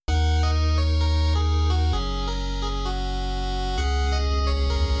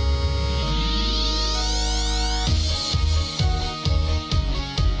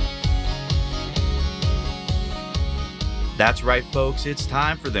That's right, folks. It's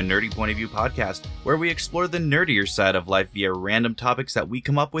time for the Nerdy Point of View podcast, where we explore the nerdier side of life via random topics that we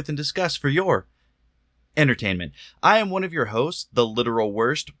come up with and discuss for your entertainment. I am one of your hosts, the literal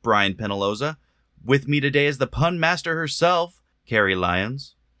worst, Brian Penaloza. With me today is the pun master herself, Carrie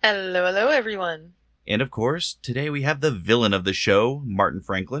Lyons. Hello, everyone. And of course, today we have the villain of the show, Martin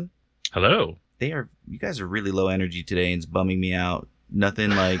Franklin. Hello. You guys are really low energy today, and it's bumming me out.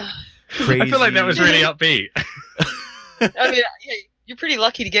 Nothing like crazy. I feel like that was really upbeat. I mean, yeah, you're pretty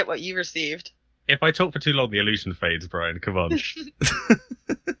lucky to get what you received. If I talk for too long, the illusion fades, Brian. Come on.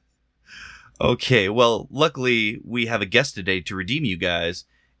 Okay, well, luckily we have a guest today to redeem you guys,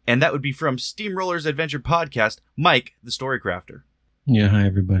 and that would be from Steamrollers Adventure Podcast, Mike, the Story Crafter. Yeah, hi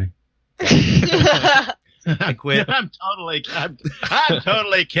everybody. I quit. I'm totally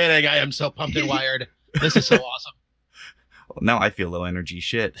kidding. I am so pumped and wired. This is so awesome. Well, now I feel low energy.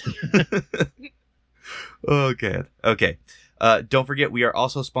 Shit. Oh, God. Okay. Don't forget, we are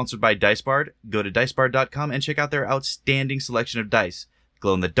also sponsored by DiceBard. Go to dicebard.com and check out their outstanding selection of dice.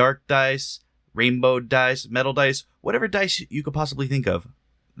 Glow-in-the-dark dice, rainbow dice, metal dice, whatever dice you could possibly think of.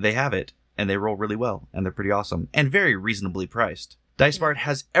 They have it, and they roll really well, and they're pretty awesome, and very reasonably priced. DiceBard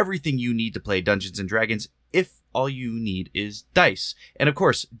has everything you need to play Dungeons & Dragons if all you need is dice. And of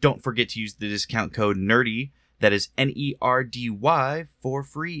course, don't forget to use the discount code NERDY, that is NERDY, for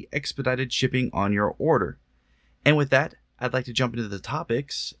free expedited shipping on your order. And with that, I'd like to jump into the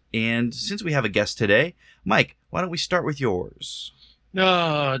topics. And since we have a guest today, Mike, why don't we start with yours?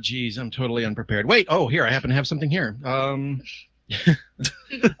 Oh, geez, I'm totally unprepared. Wait, here, I happen to have something here. All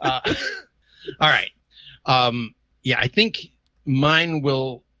right. Yeah, I think mine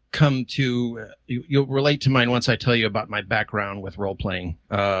will come to, you'll relate to mine once I tell you about my background with role-playing.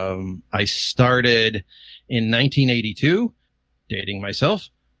 I started in 1982, dating myself.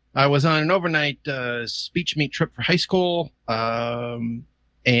 I was on an overnight speech meet trip for high school, and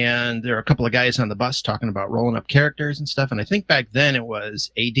there were a couple of guys on the bus talking about rolling up characters and stuff. And I think back then it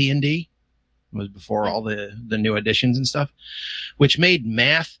was AD&D. It was before all the new additions and stuff, which made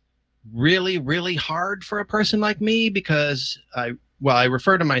math really, really hard for a person like me because I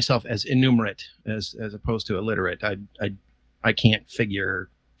refer to myself as innumerate as opposed to illiterate. I can't figure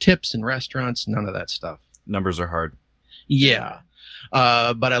tips in restaurants, none of that stuff. Numbers are hard. Yeah.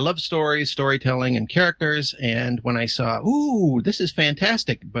 But I love stories, storytelling, and characters. And when I saw, this is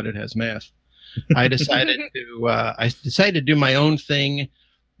fantastic, but it has math, I decided to do my own thing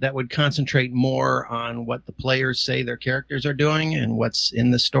that would concentrate more on what the players say their characters are doing and what's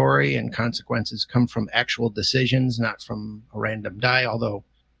in the story, and consequences come from actual decisions, not from a random die, although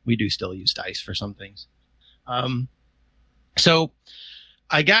we do still use dice for some things. So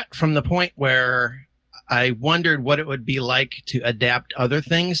I got from the point where I wondered what it would be like to adapt other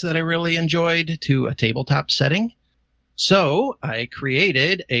things that I really enjoyed to a tabletop setting. So I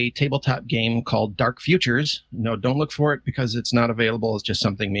created a tabletop game called Dark Futures. No, don't look for it because it's not available. It's just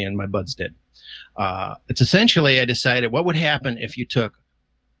something me and my buds did. It's essentially, I decided what would happen if you took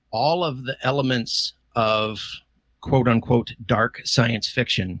all of the elements of quote unquote dark science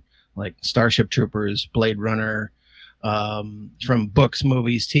fiction, like Starship Troopers, Blade Runner, from books,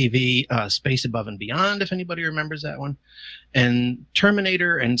 movies, TV, Space Above and Beyond, if anybody remembers that one, and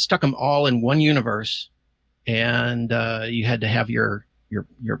Terminator, and stuck them all in one universe. And you had to have your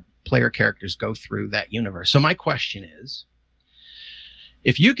player characters go through that universe. So my question is,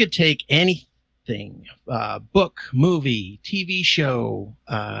 if you could take anything, book, movie, TV show,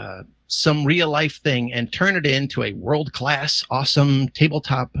 some real life thing, and turn it into a world-class, awesome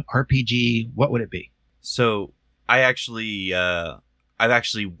tabletop RPG, what would it be? So I've actually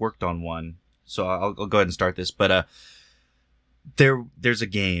worked on one, so I'll go ahead and start this. But there's a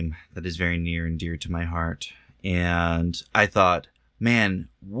game that is very near and dear to my heart, and I thought, man,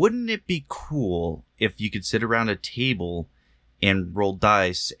 wouldn't it be cool if you could sit around a table and roll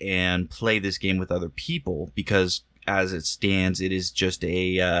dice and play this game with other people? Because as it stands, it is just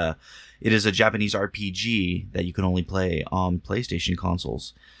a Japanese RPG that you can only play on PlayStation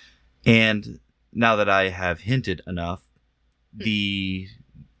consoles. And now that I have hinted enough, the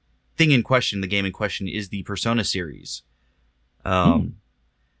game in question is the Persona series. I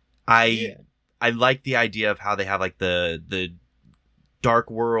like the idea of how they have like the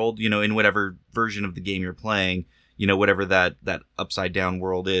dark world, in whatever version of the game you're playing, whatever that upside down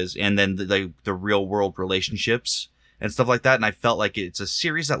world is, and then the real world relationships and stuff like that. And I felt like it's a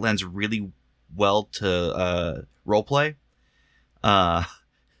series that lends really well to roleplay.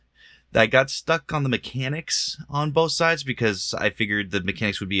 I got stuck on the mechanics on both sides because I figured the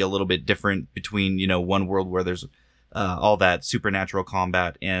mechanics would be a little bit different between, one world where there's all that supernatural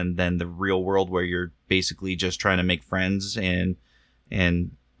combat, and then the real world where you're basically just trying to make friends and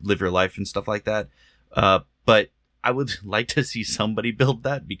live your life and stuff like that. But I would like to see somebody build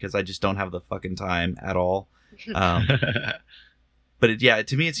that because I just don't have the fucking time at all. But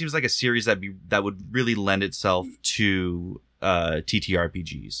to me, it seems like a series that would really lend itself to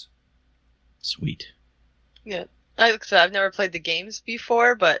TTRPGs. Sweet. Yeah. Like I said, I've never played the games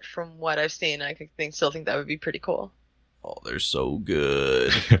before, but from what I've seen, I still think that would be pretty cool. Oh, they're so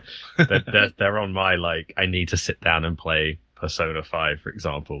good. they're on my I need to sit down and play Persona 5, for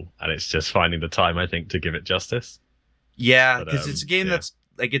example, and it's just finding the time, I think, to give it justice. Yeah, because it's a game that's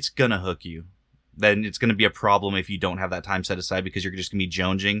it's gonna hook you. Then it's gonna be a problem if you don't have that time set aside because you're just gonna be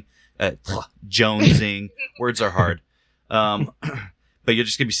jonesing. Words are hard. But you're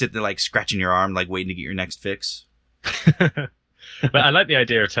just gonna be sitting there scratching your arm, waiting to get your next fix. But I like the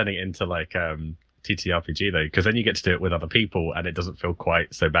idea of turning it into TTRPG though, because then you get to do it with other people, and it doesn't feel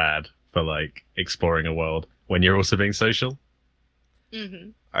quite so bad for exploring a world when you're also being social. Mm-hmm.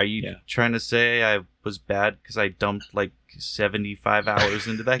 Are you trying to say I was bad because I dumped 75 hours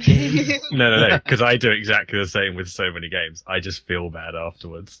into that game? No, because I do exactly the same with so many games. I just feel bad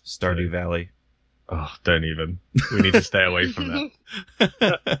afterwards. Stardew Valley. Oh, don't even. We need to stay away from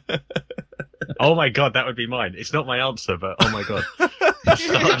that. Oh my god, that would be mine. It's not my answer, but oh my god.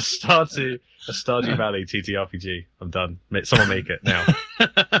 A Stardew Valley TTRPG. I'm done. Someone make it now.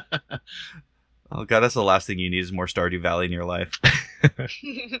 Oh god, that's the last thing you need is more Stardew Valley in your life.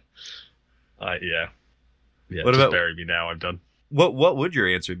 Yeah. What just about bury me now? I'm done. What would your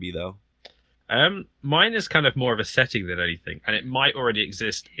answer be though? Mine is kind of more of a setting than anything, and it might already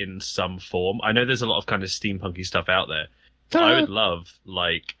exist in some form. I know there's a lot of kind of steampunky stuff out there. I would love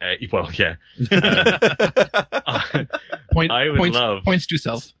points to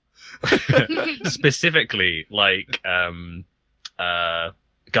self. Specifically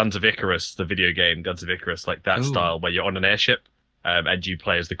Guns of Icarus, the video game Guns of Icarus, that Ooh. style where you're on an airship and you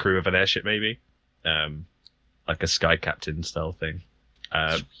play as the crew of an airship, maybe like a sky captain style thing.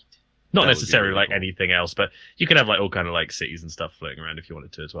 Not necessarily really cool. anything else, but you can have all kind of cities and stuff floating around if you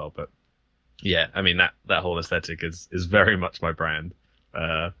wanted to as well. But yeah, I mean that whole aesthetic is very much my brand.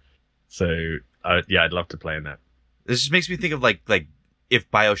 So I'd love to play in that. This just makes me think of if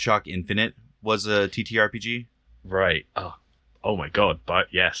BioShock Infinite was a TTRPG. Right. Oh my god. But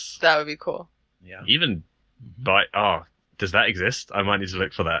yes, That would be cool. Yeah. even does that exist? I might need to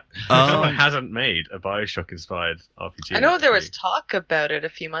look for that. Um, Someone hasn't made a BioShock inspired RPG. I know there was actually. talk about it a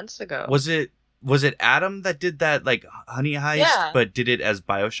few months ago. Was it Adam that did that Honey Heist, Yeah. but did it as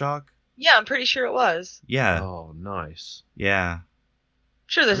BioShock? Yeah, I'm pretty sure it was. Yeah, Oh, nice. yeah.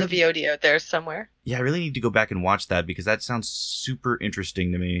 Sure, there's a VOD out there somewhere. Yeah, I really need to go back and watch that because that sounds super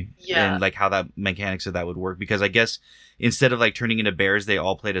interesting to me. Yeah. And how that mechanics of that would work. Because I guess instead of turning into bears, they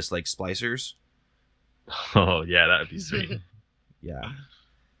all played as splicers. Oh yeah, that would be sweet. Yeah. I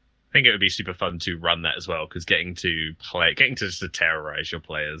think it would be super fun to run that as well, because getting to just to terrorize your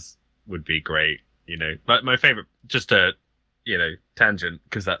players would be great. But my favorite, just a tangent,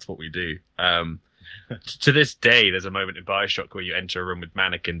 because that's what we do. To this day, there's a moment in BioShock where you enter a room with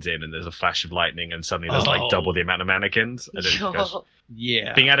mannequins in, and there's a flash of lightning, and suddenly there's double the amount of mannequins. And it's just,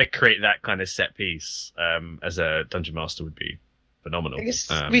 Yeah. being able to create that kind of set piece as a dungeon master would be phenomenal. I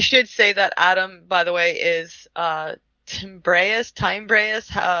guess we should say that Adam, by the way, is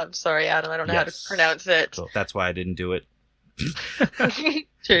Timbraeus. I'm sorry, Adam, I don't know how to Yes. pronounce it. Cool. That's why I didn't do it.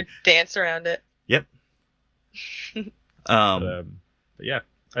 To dance around it. Yep. But yeah,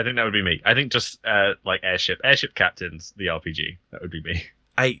 I think that would be me. I think just airship captains, the RPG, that would be me.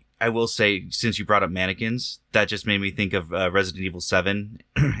 I will say, since you brought up mannequins, that just made me think of Resident Evil 7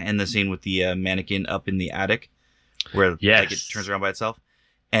 and the scene with the mannequin up in the attic where Yes. it turns around by itself.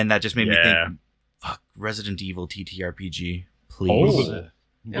 And that just made me Yeah. think, fuck, Resident Evil TTRPG, please.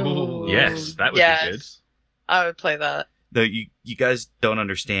 Ooh. Yes, that would Yes. be good. I would play that. Though you guys don't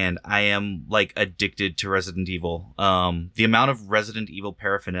understand, I am addicted to Resident Evil. The amount of Resident Evil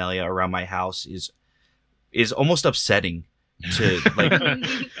paraphernalia around my house is almost upsetting. To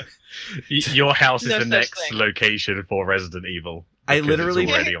Your house is No the such next thing. location for Resident Evil. I because literally-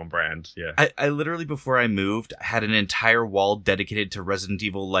 it's already on brand. Yeah. I literally, before I moved, had an entire wall dedicated to Resident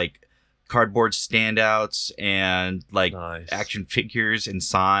Evil cardboard standouts and Nice. action figures and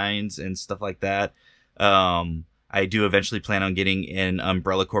signs and stuff like that. I do eventually plan on getting an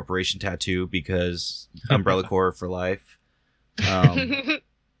Umbrella Corporation tattoo because Umbrella Corp for life.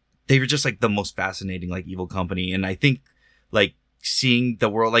 They were just the most fascinating evil company, and I think seeing the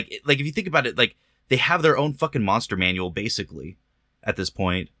world if you think about it, they have their own fucking monster manual basically at this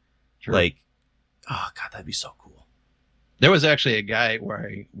point. Sure. Oh god, that'd be so cool. There was actually a guy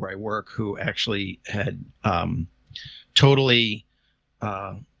where I work who actually had totally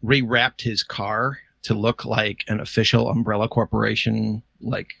rewrapped his car to look like an official Umbrella Corporation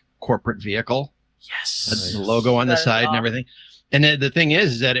like corporate vehicle. Yes. Had the logo on the That is side and awesome. everything. And the thing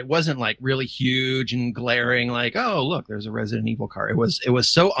is that it wasn't like really huge and glaring, like, oh, look, there's a Resident Evil car. It was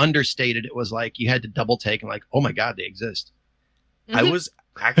so understated. It was like you had to double take and like, oh my God, they exist. I was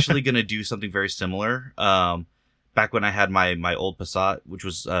actually going to do something very similar. Back when I had my old Passat, which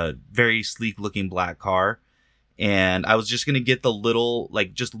was a very sleek looking black car. And I was just going to get the little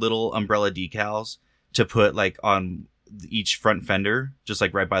umbrella decals to put like on each front fender, just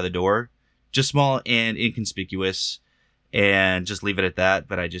like right by the door, just small and inconspicuous, and just leave it at that.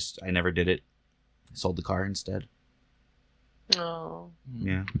 But I never did it. I sold the car instead. Oh.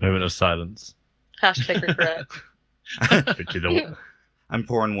 Yeah. Moment of silence. Hashtag regret. Which is all- I'm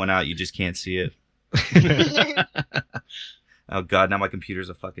pouring one out. You just can't see it. Oh God, now my computer's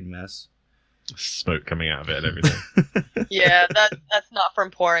a fucking mess. Smoke coming out of it and everything. Yeah, that's not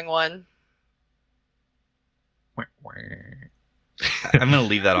from pouring one. I'm gonna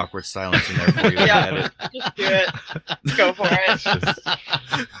leave that awkward silence in there for you. Yeah. Edit. Just do it. Go for It's it.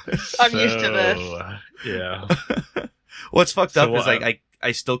 just I'm used to this. Yeah. What's fucked So up is what- like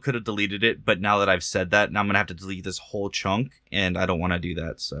I still could have deleted it, but now that I've said that, now I'm gonna have to delete this whole chunk, and I don't want to do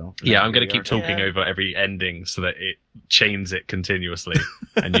that. So Yeah, I'm Here going to we keep are. talking Yeah. over every ending so that it chains it continuously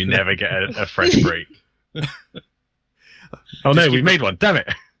and you never get a fresh break. Oh no, keep we it- made one. Damn it.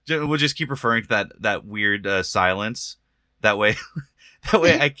 We'll just keep referring to that weird silence. That way, that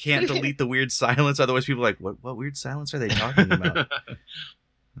way I can't delete the weird silence. Otherwise, people are like, what weird silence are they talking about?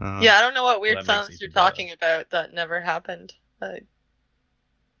 Yeah, I don't know what weird that makes silence it you're even better. talking about. That never happened.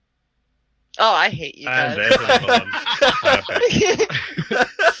 Oh, I hate you And guys. there's another one. Perfect.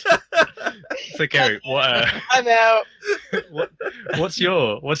 So Gary, I'm out. what's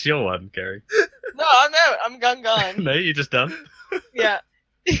your one, Gary? No, I'm out. I'm gone. No, you just done. Yeah.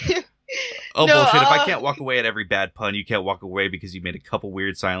 Oh No, bullshit! If I can't walk away at every bad pun, you can't walk away because you made a couple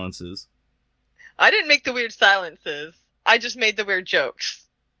weird silences. I didn't make the weird silences. I just made the weird jokes.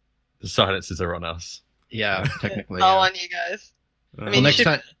 The silences are on us. Yeah, technically. All yeah. on you guys. I Well, mean, next you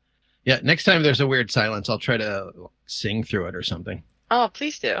should- time, next time there's a weird silence, I'll try to sing through it or something. Oh,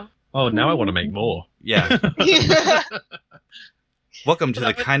 please do. Oh, now I want to make more. Yeah. Yeah. Welcome to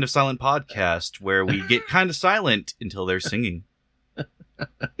the Kind of Silent podcast, where we get kind of silent until they're singing.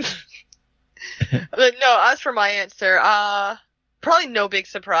 But no, as for my answer, probably no big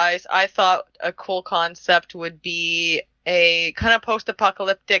surprise. I thought a cool concept would be a kind of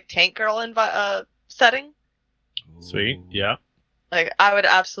post-apocalyptic tank girl setting. Sweet. Yeah. Like, I would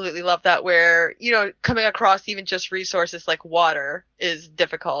absolutely love that, where, coming across even just resources like water is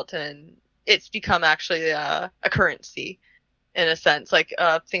difficult, and it's become actually a currency in a sense. Like,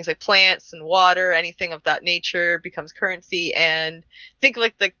 things like plants and water, anything of that nature becomes currency. And think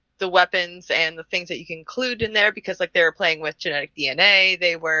like the weapons and the things that you can include in there, because like they were playing with genetic DNA.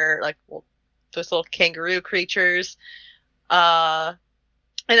 They were like, those little kangaroo creatures. And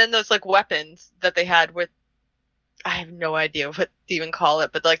then those like weapons that they had with, I have no idea what to even call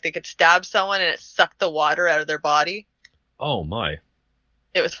it, but like they could stab someone and it sucked the water out of their body. Oh my.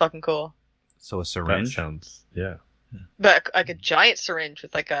 It was fucking cool. So a That syringe. sounds. Yeah. But like a giant syringe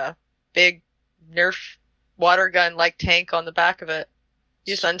with like a big Nerf water gun like tank on the back of it.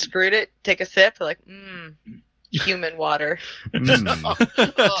 You just unscrewed it, take a sip, like, human water. Just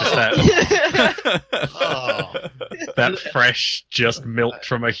that fresh, just milk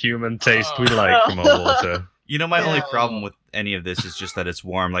from a human taste we like from our water. You know, my only Yeah. problem with any of this is just that it's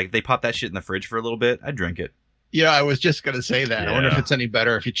warm. Like, if they pop that shit in the fridge for a little bit, I'd drink it. Yeah, I was just gonna say that. I wonder if Yeah. it's any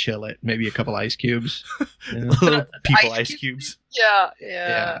better if you chill it. Maybe a couple ice cubes. Yeah. Little people Ice ice cubes.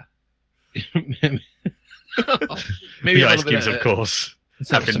 Yeah. Maybe The a ice little bit cubes, of course,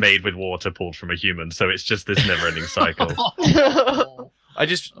 have been some- made with water pulled from a human, so it's just this never-ending cycle.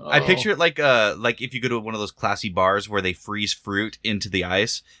 I picture it like if you go to one of those classy bars where they freeze fruit into the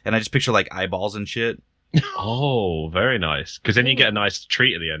ice, and I just picture like eyeballs and shit. Oh, very nice. Because then you get a nice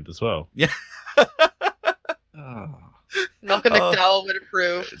treat at the end as well. Oh. Malcolm Oh. McDowell would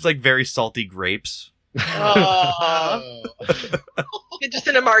approve. It's like very salty grapes. Oh. Just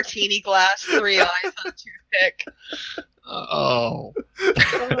in a martini glass, 3 eyes on a toothpick. Oh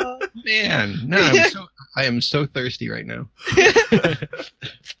man, no, I am so thirsty right now.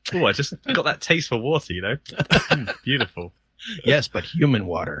 Oh, I just got that taste for water, you know? Beautiful. Yes, but human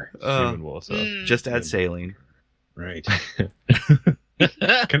water, Human water. Mm. Just add saline. right?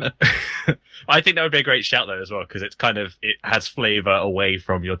 Can- I think that would be a great shout though as well, because it's kind of, it has flavor away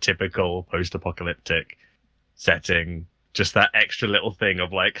from your typical post-apocalyptic setting. Just that extra little thing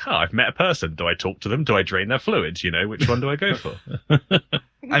of like, I've met a person. Do I talk to them? Do I drain their fluids? You know, which one do I go for?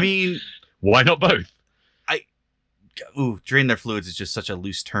 I mean, why not both? drain their fluids is just such a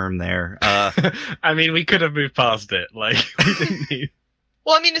loose term there. I mean, we could have moved past it. Like, we didn't need.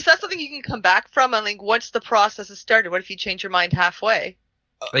 Well, I mean, is that something you can come back from? And like, once the process is started, what if you change your mind halfway?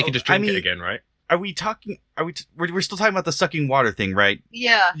 They can just drink it again, right? Are we talking? We're still talking about the sucking water thing, right?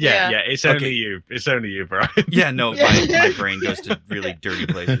 Yeah. It's only you. It's only you, Brian. Yeah, no, my brain goes to really dirty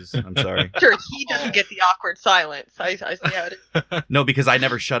places. I'm sorry. Sure, he doesn't get the awkward silence. I see how it is. No, because I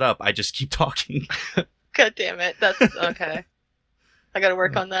never shut up. I just keep talking. God damn it. That's okay. I gotta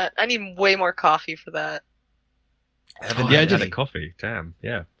work on that. I need way more coffee for that. I haven't had a coffee. Damn.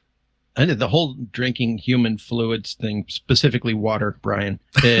 Yeah. I did the whole drinking human fluids thing, specifically water, Brian.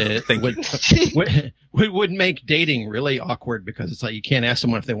 Would make dating really awkward because it's like you can't ask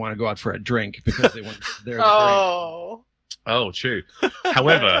someone if they want to go out for a drink because they want their drink. Oh, true.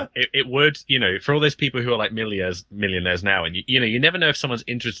 However, it would, for all those people who are like millionaires now, and you never know if someone's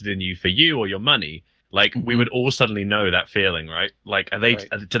interested in you for you or your money. Like, we would all suddenly know that feeling, right? Like,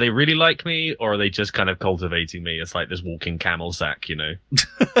 do they really like me, or are they just kind of cultivating me? It's like this walking camel sack,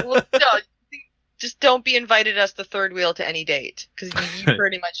 Well, no, just don't be invited as the third wheel to any date, because you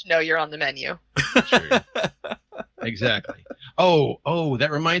pretty much know you're on the menu. True. Exactly. Oh,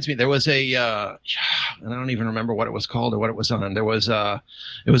 that reminds me. There was and I don't even remember what it was called or what it was on. There was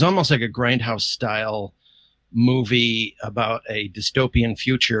it was almost like a Grindhouse style movie about a dystopian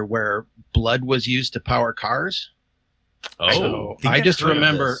future where blood was used to power cars. So I just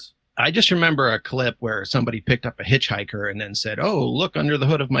remember a clip where somebody picked up a hitchhiker and then said, "Oh, look under the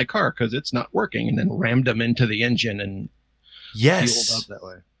hood of my car because it's not working," and then rammed them into the engine and fueled up that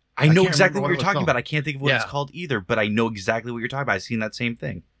way. I know exactly what you're talking about. I can't think of what it's called either, but I know exactly what you're talking about. I've seen that same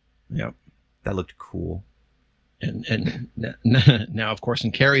thing. Yep. That looked cool. And now, of course,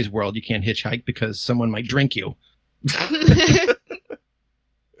 in Carrie's world, you can't hitchhike because someone might drink you.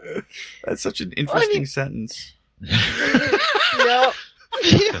 That's such an interesting sentence. Yep.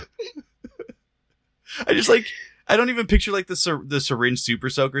 I don't even picture like the syringe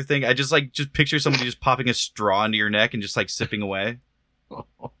super soaker thing. I just picture somebody just popping a straw into your neck and just like sipping away.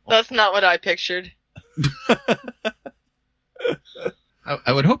 That's not what I pictured.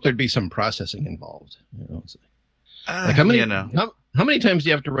 I would hope there'd be some processing involved. Like how many times do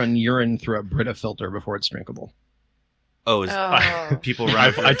you have to run urine through a Brita filter before it's drinkable? People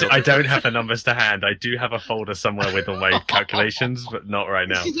run. I don't have the numbers to hand. I do have a folder somewhere with all my calculations, but not right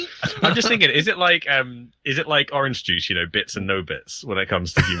now. I'm just thinking, is it like orange juice? Bits and no bits when it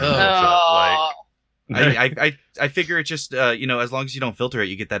comes to human water? I figure it just as long as you don't filter it,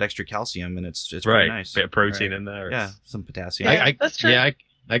 you get that extra calcium, and it's pretty nice. Bit of protein in there. Yeah, some potassium. That's true. Yeah,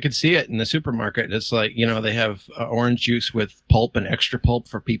 I could see it in the supermarket. It's like, they have orange juice with pulp and extra pulp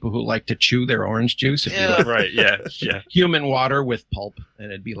for people who like to chew their orange juice. Right, yeah. Human water with pulp, and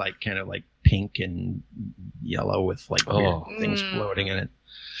it'd be like kind of like pink and yellow with like weird things floating in it.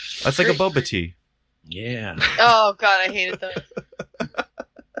 That's like a boba tea. Yeah. Oh, God, I hated those.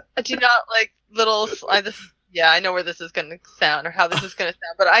 I do not like little... I know where this is going to sound or how this is going to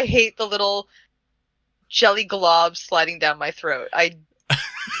sound, but I hate the little jelly globs sliding down my throat. I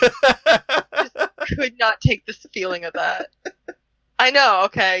just could not take this feeling of that. I know.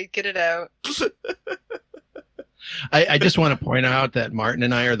 Okay, get it out. I just want to point out that Martin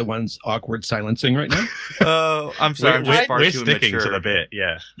and I are the ones awkward silencing right now. Oh, I'm sorry. We're sticking to the bit.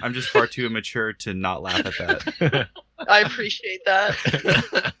 Yeah, I'm just far too immature to not laugh at that. I appreciate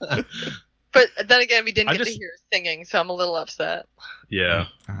that. But then again, we didn't get to hear singing, so I'm a little upset. Yeah.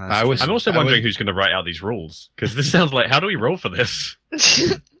 I'm also wondering who's going to write out these rules, because this sounds like, how do we roll for this?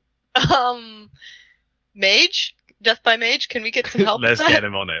 Mage? Death by Mage? Can we get some help? Let's get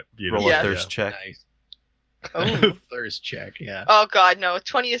him on it. Roll a thirst check. Nice. Oh, thirst check, yeah. Oh, God, no.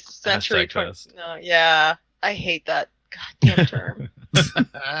 20th century. No, yeah. I hate that goddamn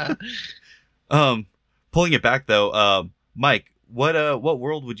term. Pulling it back, though, Mike, what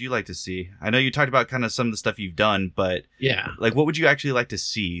world would you like to see? I know you talked about kind of some of the stuff you've done, but like, what would you actually like to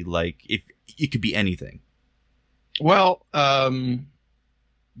see? Like, if it could be anything. Well, I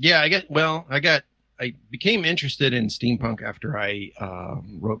became interested in steampunk after I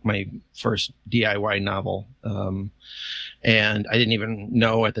wrote my first DIY novel, and I didn't even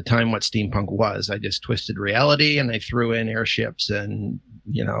know at the time what steampunk was. I just twisted reality, and I threw in airships and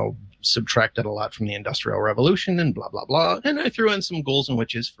subtracted a lot from the Industrial Revolution and blah blah blah, and I threw in some ghouls and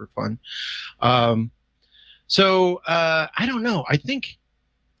witches for fun. So I don't know. I think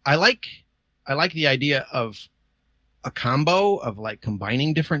I like the idea of a combo of like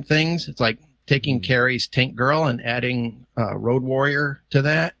combining different things. It's like taking Carrie's Tank Girl and adding Road Warrior to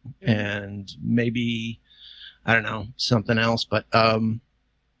that, and maybe I don't know, something else. But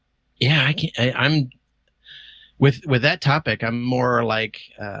yeah, I'm with that topic. I'm more like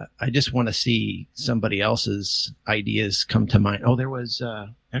I just want to see somebody else's ideas come to mind. Oh, there was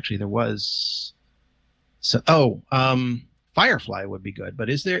Firefly would be good. But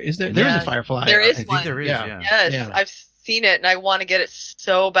there is a Firefly? There is I think one. there is. Yeah. Yes, Yeah. I've seen it and I want to get it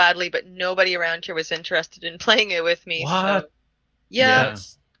so badly, but nobody around here was interested in playing it with me. What? So, yeah.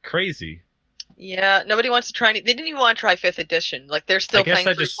 That's crazy. Yeah, nobody wants to try. They didn't even want to try 5th edition. Like they're still I guess playing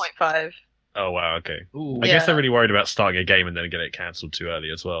I just- 3.5. Oh wow, okay. Ooh. I guess Yeah. they're really worried about starting a game and then get it cancelled too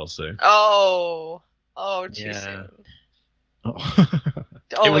early as well. So Oh, too Yeah. soon. Oh.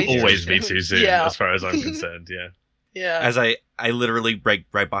 it will Always always be too soon, Yeah. as far as I'm concerned. Yeah. Yeah. As I literally right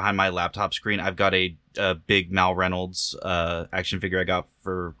behind my laptop screen, I've got a big Mal Reynolds action figure I got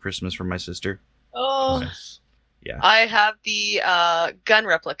for Christmas from my sister. Oh, Nice. I have the gun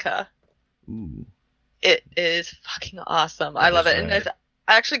replica. Ooh. It is fucking awesome. That I love is it. And rad.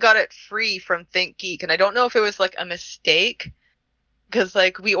 I actually got it free from Think Geek, and I don't know if it was like a mistake, because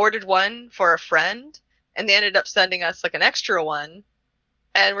like we ordered one for a friend, and they ended up sending us like an extra one,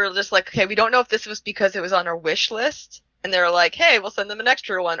 and we're just like, okay, we don't know if this was because it was on our wish list, and they were like, hey, we'll send them an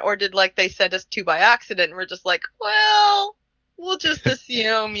extra one, or did like they send us 2 by accident, and we're just like, well, we'll just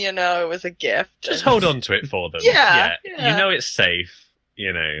assume, it was a gift. Just And- hold on to it for them. Yeah. You know it's safe.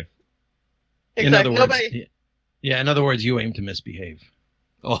 You know. In other Exactly. words, in other words, you aim to misbehave.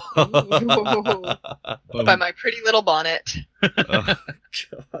 Oh. By my pretty little bonnet. Oh,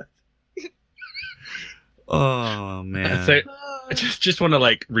 God. Oh man. So I just want to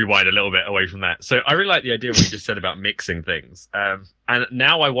like rewind a little bit away from that. So I really like the idea what you just said about mixing things. And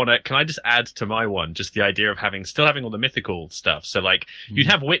now I want to. Can I just add to my one just the idea of still having all the mythical stuff? So like you'd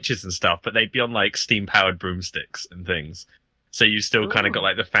have witches and stuff, but they'd be on like steam powered broomsticks and things. So you still kind of got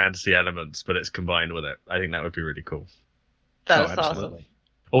like the fantasy elements, but it's combined with it. I think that would be really cool. That's Oh, awesome. absolutely.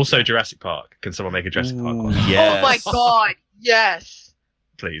 Also, Jurassic Park. Can someone make a Jurassic Park Ooh, one, yes. Oh my god, yes.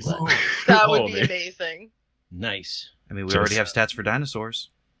 please? Whoa. That would Holy. be amazing. Nice. I mean, we already have stats for dinosaurs.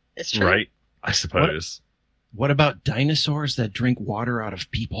 It's true. Right? I suppose. What about dinosaurs that drink water out of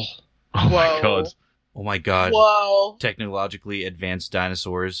people? Oh my Whoa. god. Oh my god. Whoa. Technologically advanced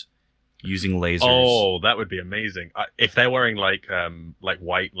dinosaurs using lasers. Oh, that would be amazing. If they're wearing like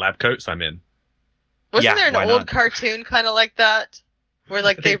white lab coats, I'm in. Wasn't Yeah, there an why old not? cartoon kind of like that? Where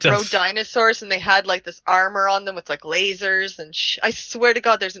like I they think it rode does. dinosaurs and they had like this armor on them with like lasers and I swear to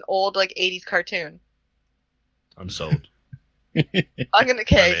god there's an old like 80s cartoon. I'm sold. I'm gonna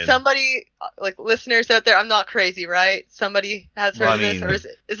I'm in. somebody like listeners out there, I'm not crazy, right? Somebody has heard Well, of I this, mean, or is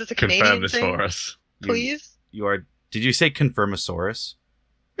this a Canadian Confirm this thing? for us. Please? You are. Did you say Confirmosaurus?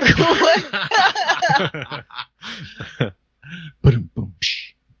 Boom, boom,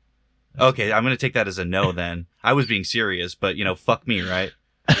 psh. Okay, I'm gonna take that as a no then. I was being serious, but fuck me, right?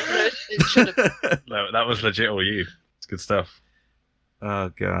 It should have that was legit all you. It's good stuff. Oh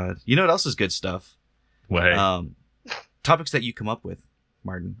god. You know what else is good stuff? Way. Topics that you come up with,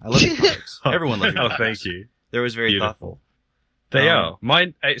 Martin. I love your topics. Everyone loves your Oh, topics. thank you. They're always very Beautiful. thoughtful. They Um, are.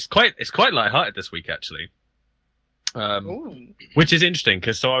 Mine. It's quite lighthearted this week actually. Ooh. Which is interesting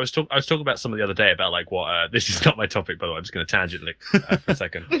because I was talking about some of the other day about like what this is not my topic by the way. I'm just going to tangent for a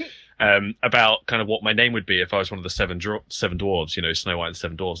second about kind of what my name would be if I was one of the seven dwarves. Snow White and the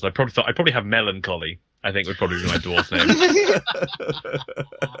Seven Dwarves. And I probably thought I'd probably have Melancholy. I think would probably be my dwarf name.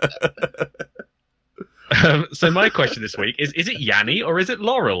 So my question this week is it Yanni or is it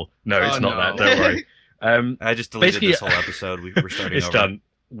Laurel? No, it's Oh, not no. that. Don't worry. I just deleted Basically- this whole episode. We're starting It's over. done.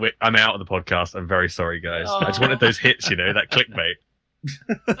 I'm out of the podcast. I'm very sorry, guys. I just wanted those hits, that clickbait.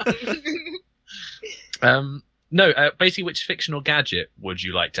 No, basically, which fictional gadget would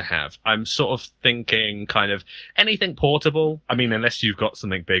you like to have? I'm sort of thinking kind of anything portable. I mean, unless you've got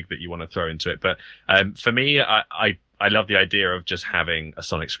something big that you want to throw into it. But for me, I love the idea of just having a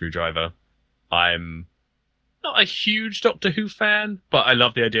sonic screwdriver. I'm not a huge Doctor Who fan, but I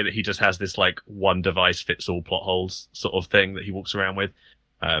love the idea that he just has this like one device fits all plot holes sort of thing that he walks around with.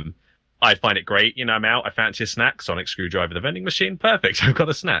 I find it great. I'm out. I fancy a snack. Sonic screwdriver, the vending machine. Perfect. I've got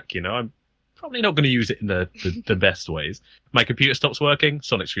a snack. I'm probably not going to use it in the best ways. My computer stops working.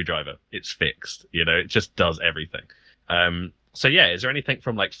 Sonic screwdriver. It's fixed. It just does everything. So yeah, is there anything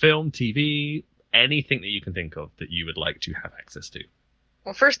from like film, TV, anything that you can think of that you would like to have access to?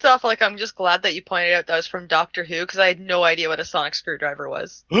 Well, first off, like I'm just glad that you pointed out that was from Doctor Who because I had no idea what a sonic screwdriver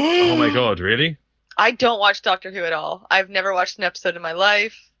was. Oh my god, really? I don't watch Doctor Who at all. I've never watched an episode in my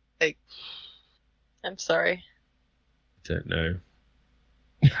life. I'm sorry. Don't know.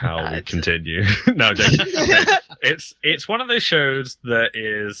 how we It's- continue. No, I'm joking. It's one of those shows that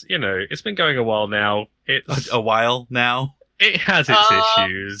is, it's been going a while now. A while now. It has its Uh,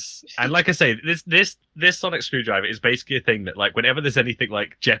 issues, and like I say, this sonic screwdriver is basically a thing that, like, whenever there's anything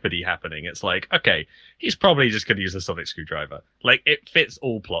like Jeopardy happening, it's like, okay, he's probably just going to use a sonic screwdriver. Like, it fits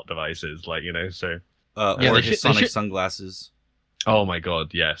all plot devices, like, So, Yeah, Or they his should- sonic they should- sunglasses. oh my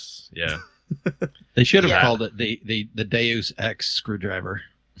god, yes, yeah. They should have Yeah. called it the Deus Ex screwdriver.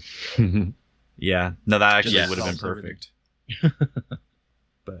 Yeah, no, that actually Yes. would have been Solves perfect.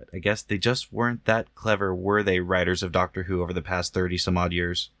 But I guess they just weren't that clever, were they, writers of Doctor Who over the past 30 some odd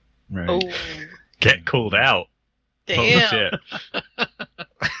years? Right. Oh, Get called out. Holy damn. shit.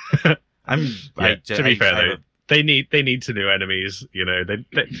 To be fair, though, they need to do enemies.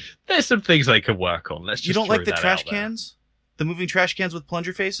 There's some things they can work on. Let's just you don't like throw the that trash out there. cans? The moving trash cans with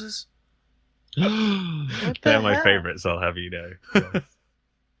plunger faces? What They're the my hell? favorites. I'll have you know. Yes.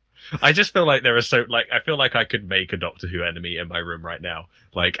 I just feel like there are I feel like I could make a Doctor Who enemy in my room right now,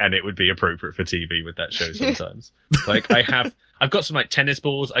 and it would be appropriate for TV with that show sometimes. I've got some tennis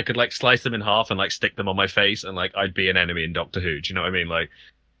balls. I could slice them in half and stick them on my face, and I'd be an enemy in Doctor Who. Do you know what I mean?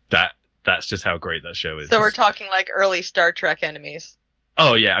 That's just how great that show is. So we're talking early Star Trek enemies.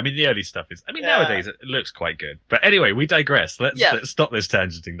 Oh yeah, I mean the early stuff is. Yeah. Nowadays it looks quite good. But anyway, we digress. Let's stop this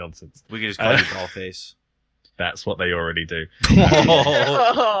tangenting nonsense. We could just call you Ballface. That's what they already do.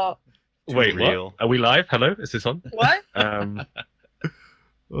 Oh, Wait, real. what? Are we live? Hello, is this on? what? Oh,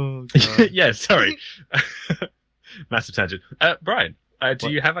 God. Yeah, sorry. Massive tangent. Brian, do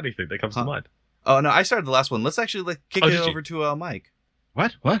What? you have anything that comes to Huh? mind? Oh, no, I started the last one. Let's actually kick Oh, it did you? over to Mike.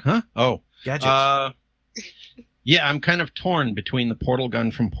 What? What? Huh? Oh. Gadgets. Yeah, I'm kind of torn between the portal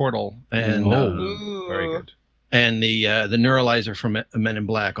gun from Portal and Ooh. very good. and the neuralizer from Men in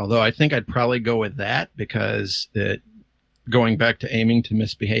Black. Although I think I'd probably go with that because going back to aiming to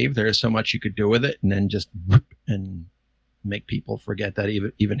misbehave, there's so much you could do with it, and then just whoop and make people forget that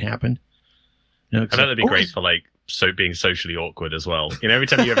even happened. I bet that'd be great for being socially awkward as well. Every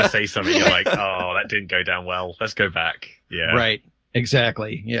time you ever say something, you're like, "Oh, that didn't go down well. Let's go back." Yeah, Right.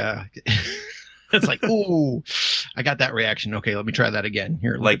 Exactly. Yeah. It's like, ooh, I got that reaction. Okay, let me try that again.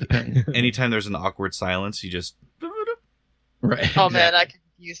 Here, look Like, at the pen. Anytime there's an awkward silence, you just... Right. Oh man, I could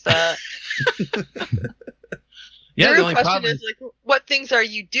use that. Yeah, the the real only question problem is what things are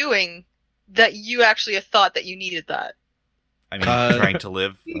you doing that you actually have thought that you needed that? I mean, trying to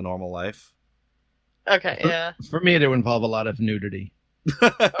live a normal life. Okay, yeah. for me, it would involve a lot of nudity.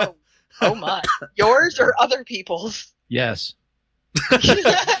 Oh my. Yours or other people's? Yes.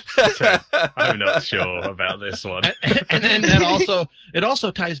 I'm not sure about this one. And then it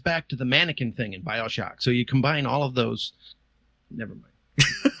also ties back to the mannequin thing in BioShock. So you combine all of those. Never mind.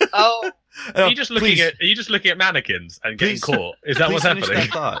 Oh, Are you just looking at mannequins and getting Please- caught? Is that what's finish happening?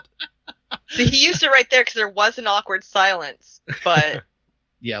 that thought. see, he used it right there because there was an awkward silence, but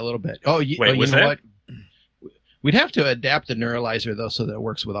Yeah, a little bit. Oh, you was know there? what? We'd have to adapt the neuralizer though, so that it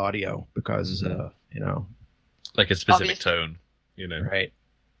works with audio because Like a specific Obviously. tone, right.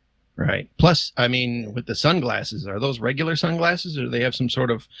 Right. Plus, I mean, with the sunglasses, are those regular sunglasses, or do they have some sort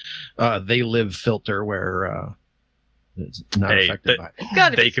of they live filter where it's not Hey, affected by it? it's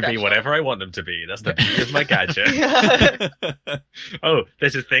gotta They be can be special. whatever I want them to be. That's the beauty of my gadget. Oh,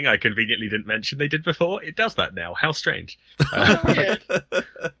 there's a thing I conveniently didn't mention they did before. It does that now. How strange. Weird.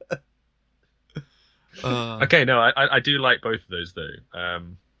 Okay, no, I do like both of those though.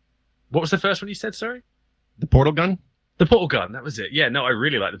 What was the first one you said? Sorry, The portal gun. the portal gun. That was it. Yeah, no, I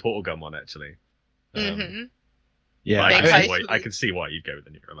really like the portal gun one actually. Mhm. Yeah, But I, Make can ice see why, with I it. can see why you'd go with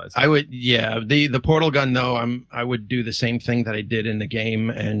the neuralizer. I would. Yeah, the portal gun though. I would do the same thing that I did in the game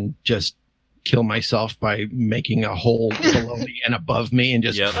and just kill myself by making a hole below me and above me and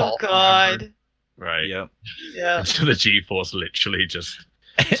just Yep. fall. Oh God. Right. Yep. Yeah. So the G-force literally just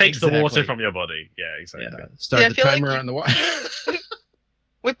takes the water from your body. Yeah, exactly. Yeah. Start Yeah, I the feel like timer you- on the water.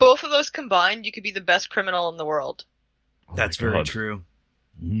 With both of those combined, you could be the best criminal in the world. Oh That's my very God. true.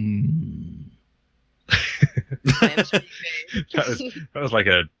 That was like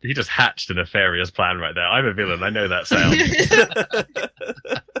he just hatched a nefarious plan right there. I'm a villain. I know that sound.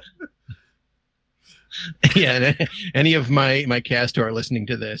 Yeah, and any of my cast who are listening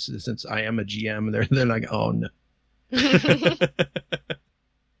to this, since I am a GM, they're like, oh no. The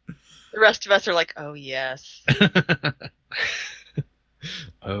rest of us are like, oh yes.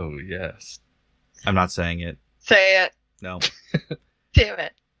 Oh yes. I'm not saying it. Say it. No. Damn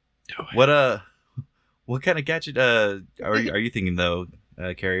it. What kind of gadget are you thinking though,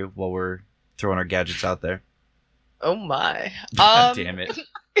 Carrie? While we're throwing our gadgets out there. Oh my. God damn it.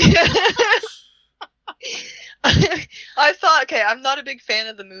 I thought, okay, I'm not a big fan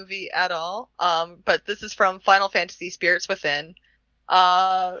of the movie at all. But this is from Final Fantasy Spirits Within.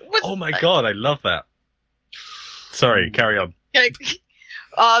 Oh my god, I love that. Sorry, carry on.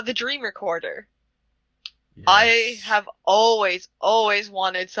 The Dream Recorder. I have always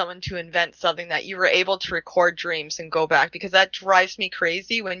wanted someone to invent something that you were able to record dreams and go back, because that drives me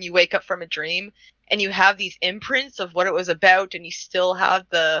crazy when you wake up from a dream and you have these imprints of what it was about, and you still have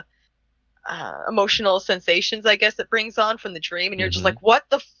the emotional sensations, I guess, it brings on from the dream, and you're just like, what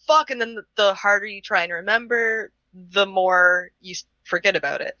the fuck? And then the harder you try and remember, the more you forget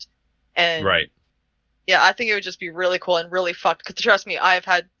about it. And Right. yeah, I think it would just be really cool and really fucked, because trust me, I've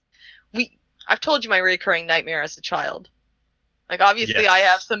told you my recurring nightmare as a child. Like, obviously, Yes. I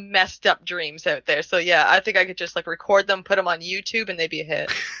have some messed up dreams out there. So, yeah, I think I could just, like, record them, put them on YouTube, and they'd be a hit.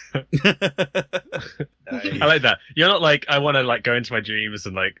 I like that. You're not like, I want to like go into my dreams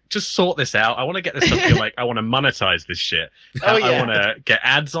and like just sort this out. I want to get this stuff. You're like, I want to monetize this shit. Oh, I yeah. want to get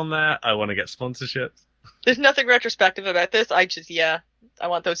ads on that. I want to get sponsorships. There's nothing retrospective about this. I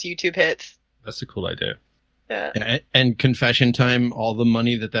want those YouTube hits. That's a cool idea. Yeah. And confession time, all the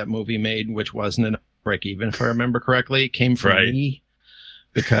money that movie made, which wasn't enough break even, if I remember correctly, came from Right. me,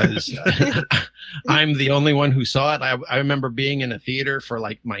 because I'm the only one who saw it. I remember being in a theater for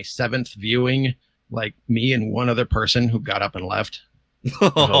like my 7th viewing, like me and one other person who got up and left.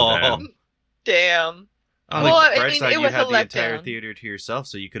 Oh, damn. Damn. On Well, the I bright mean, side, it you was had a the entire letdown. theater to yourself,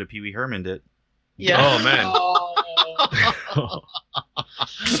 so you could have Pee Wee Herman'd it. Yeah. Oh, man.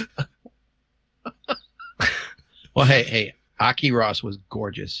 Well, hey, Aki Ross was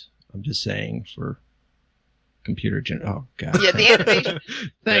gorgeous. I'm just saying, for computer oh god. Yeah, the animation.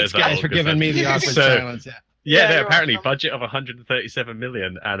 Thanks, There's that guys, whole for good giving me the sense. awkward So- silence. Yeah. Yeah, Yeah, no, you're apparently welcome. budget of 137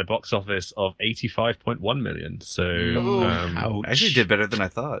 million and a box office of 85.1 million. So, Ooh. Ouch. Actually, did better than I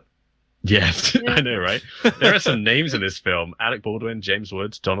thought. yes, Yeah. I know, right? There are some names in this film: Alec Baldwin, James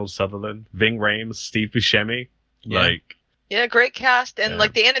Woods, Donald Sutherland, Ving Rhames, Steve Buscemi. Yeah. Like, Yeah, great cast, and Yeah.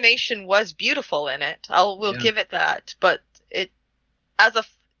 like the animation was beautiful in it. We'll Yeah. give it that. But it,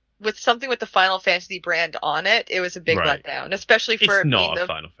 with something with the Final Fantasy brand on it, it was a big Right. letdown, especially for it's not being a the.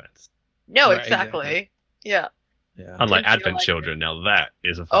 Final Fantasy. No, Right, exactly. Yeah. Yeah. Unlike Didn't feel Advent like Children, now that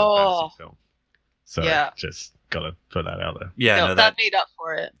is a Final Oh. Fantasy film. So, Yeah. just gotta put that out there. Yeah, no, no, that that made up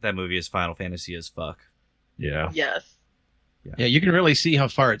for it. that movie is Final Fantasy as fuck. Yeah. Yes. Yeah, you can really see how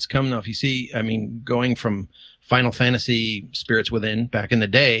far it's come now. If you see, I mean, going from Final Fantasy Spirits Within back in the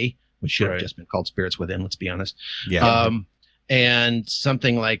day, which should have Right. just been called Spirits Within, let's be honest. Yeah. And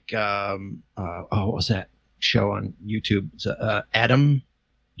something like, what was that show on YouTube? It's, Adam.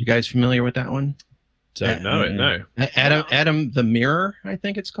 You guys familiar with that one? Don't know it, no. Adam the Mirror, I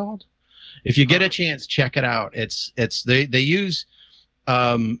think it's called. If you get a chance, check it out. They use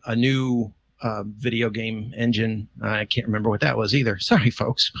a new video game engine. I can't remember what that was either. Sorry,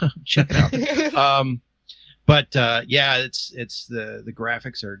 folks. Check it out. But yeah, it's the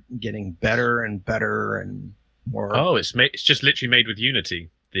graphics are getting better and better and more. Oh, it's just literally made with Unity,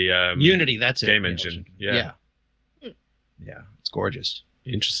 the Unity, that's it. game Yeah. engine. Yeah. Yeah, it's gorgeous.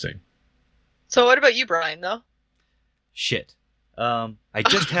 Interesting. So what about you, Brian? Though. Shit. I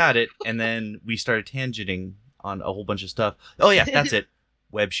just had it, and then we started tangenting on a whole bunch of stuff. Oh yeah, that's it.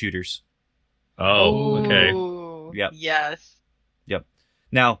 Web shooters. Oh, okay. Ooh, Yep. Yes.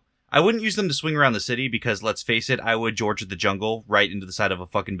 Now, I wouldn't use them to swing around the city because, let's face it, I would George of the Jungle right into the side of a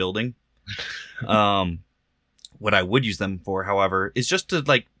fucking building. What I would use them for, however, is just to,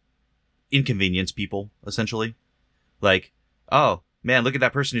 like, inconvenience people, essentially. Like, oh, man, look at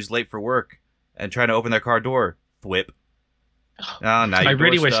that person who's late for work and trying to open their car door. Thwip. Oh, now I your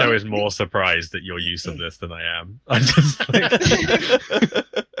really door's wish I stuck. was more surprised at your use of this than I am. I just like,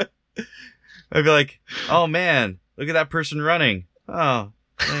 I'd be like, oh man, look at that person running. Oh,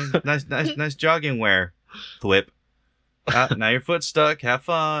 nice jogging wear. Thwip. Now your foot's stuck. Have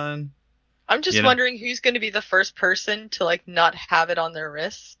fun. I'm just You know? wondering who's going to be the first person to like not have it on their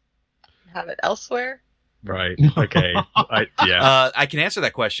wrist, have it elsewhere. right, okay, yeah. I can answer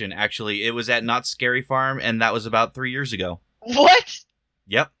that question. Actually, it was at Not Scary Farm, and that was about 3 years ago. What?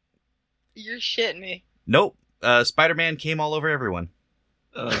 Yep. You're shitting me. Nope. Spider-Man came all over everyone.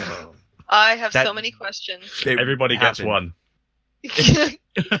 I have That- so many questions. It Everybody gets happened. one.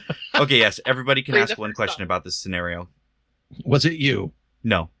 Okay, yes. Everybody can Read ask the one first question one. about this scenario. Was it you?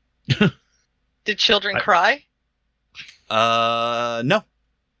 No. Did children I- cry? No.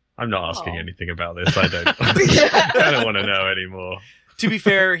 I'm not asking Oh. anything about this. I don't. I don't want to know anymore. To be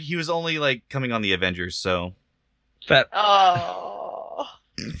fair, he was only like coming on the Avengers, so. That Oh.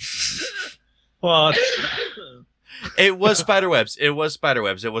 what? It was Spiderwebs. It was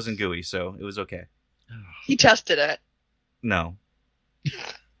Spiderwebs. It wasn't Gooey, so it was okay. He tested it. No,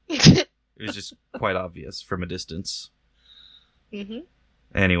 it was just quite obvious from a distance. Mm-hmm.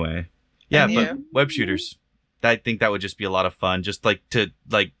 Anyway, yeah, And but you? web shooters. I think that would just be a lot of fun, just like to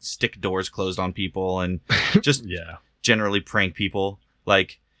like stick doors closed on people and just Yeah. generally prank people.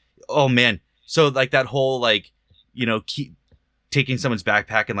 Like, oh man, so like that whole like, keep taking someone's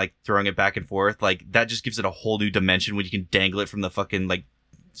backpack and like throwing it back and forth, like that just gives it a whole new dimension when you can dangle it from the fucking like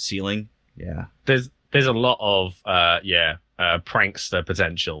ceiling. Yeah. There's a lot of prankster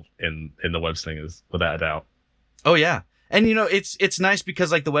potential in the web slingers, without a doubt. Oh yeah. And it's nice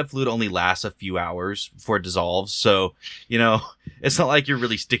because like the web fluid only lasts a few hours before it dissolves. So, it's not like you're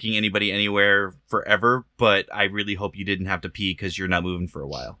really sticking anybody anywhere forever, but I really hope you didn't have to pee because you're not moving for a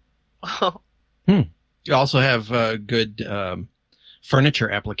while. Oh. You also have good furniture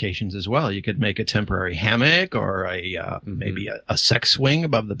applications as well. You could make a temporary hammock or maybe a sex swing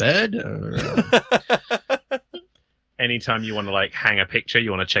above the bed. Or, Anytime you want to like hang a picture, you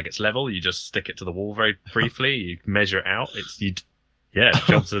want to check its level, you just stick it to the wall very briefly. You measure it out.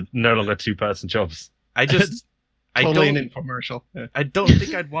 Jobs are no longer 2-person jobs. I just totally I an infomercial. Yeah. I don't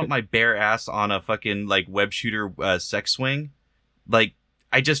think I'd want my bare ass on a fucking like web shooter sex swing. Like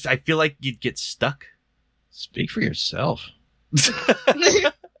I feel like you'd get stuck. Speak for yourself. That's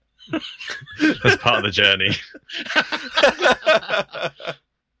part of the journey.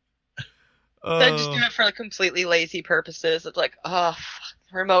 Then just do it for like completely lazy purposes. It's like, oh, fuck,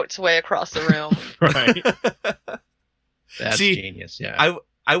 the remote's way across the room. Right. That's See, genius. Yeah.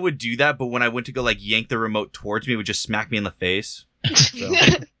 I would do that, but when I went to go like yank the remote towards me, it would just smack me in the face. So,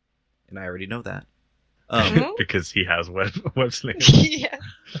 and I already know that. Mhm. Because he has web slingers. Yeah.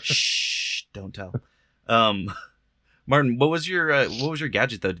 Shh, don't tell. Martin, what was your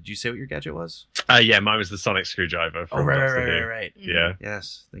gadget though? Did you say what your gadget was? Mine was the sonic screwdriver. From Doctor Who. right. Yeah,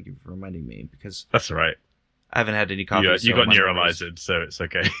 Yes, thank you for reminding me because that's all right. I haven't had any coffee. You so got my memories- neuralized, so it's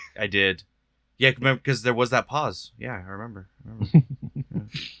okay. I did. Yeah, remember because there was that pause. Yeah, I remember.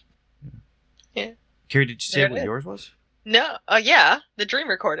 Yeah. Carrie, did you say There it what is. yours was? No. Yeah. The dream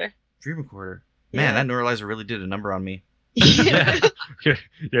recorder. Dream recorder. Man, Yeah. that neuralizer really did a number on me. Yeah. you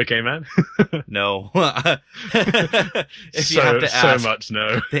okay, man? No. If you have to so ask, much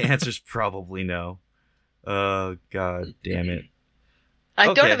no. the answer's probably no. Oh, God damn it. I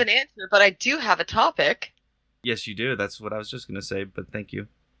Okay. don't have an answer, but I do have a topic. Yes, you do. That's what I was just going to say, but thank you.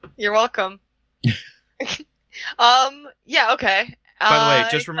 You're welcome. Yeah. Okay. By the way,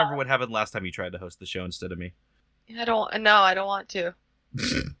 just remember what happened last time you tried to host the show instead of me. I don't want to.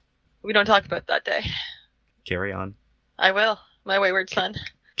 We don't talk about that day. Carry on. I will. My wayward son.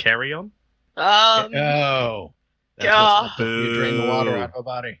 Carry on. Oh. That's God. what's you drain the water out of a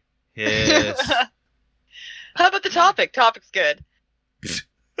body. Yes. How about the topic? Topic's good.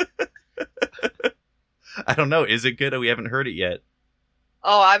 I don't know. Is it good? We haven't heard it yet.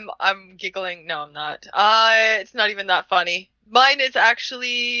 Oh, I'm giggling. No, I'm not. It's not even that funny. Mine is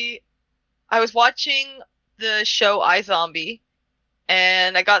actually, I was watching the show iZombie,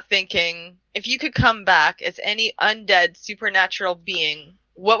 and I got thinking, if you could come back as any undead supernatural being,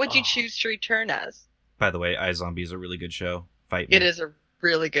 what would you Oh. choose to return as? By the way, iZombie is a really good show. Fight me. It is a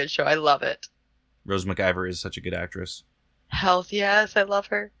really good show. I love it. Rose McIver is such a good actress. Hells yes, I love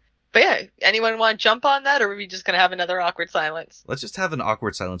her. But yeah, anyone want to jump on that, or are we just gonna have another awkward silence? Let's just have an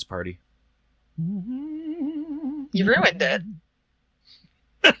awkward silence party. You ruined it.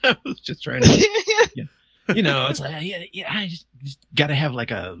 I was just trying to, it's like, I just got to have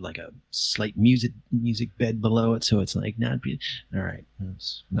like a slight music bed below it, so it's like not be. All right,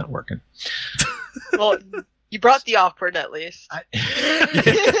 it's not working. Well, you brought the awkward at least.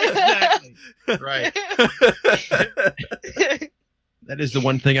 Exactly. Right. That is the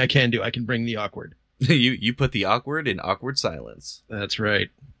one thing I can do. I can bring the awkward. you put the awkward in awkward silence. That's right.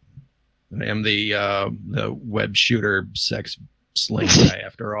 I am the web shooter sex sling guy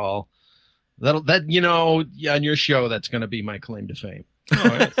after all. On your show, that's going to be my claim to fame.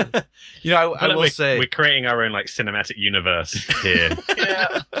 I But will say we're creating our own like cinematic universe here.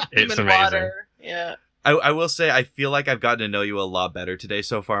 Yeah. It's Human amazing. water. Yeah. I will say I feel like I've gotten to know you a lot better today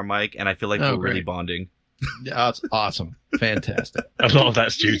so far, Mike, and I feel like Oh, we're really great. bonding. That's awesome. Fantastic. A lot of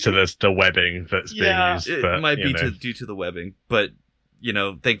that's due to the webbing that's being Yeah. used. It but, might be you know. due to the webbing, but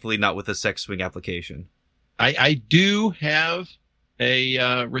thankfully not with a sex swing application. I do have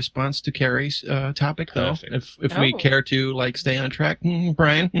a response to Carrie's topic, though. Perfect. If we Oh. care to stay on track,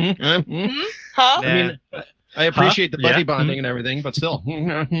 Brian. Huh? Nah. I mean, I appreciate the buddy Yeah. bonding and everything, but still.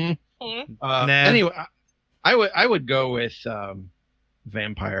 Hmm? Nah. Anyway, I would go with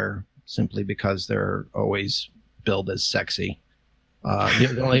vampire simply because they're always billed as sexy.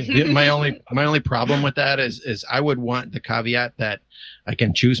 My only problem with that is I would want the caveat that I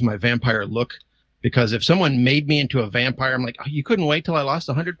can choose my vampire look, because if someone made me into a vampire, I'm like, oh, you couldn't wait till I lost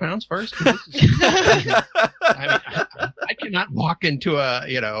 100 pounds first? I cannot walk into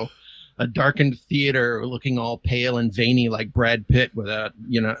a darkened theater looking all pale and veiny like Brad Pitt with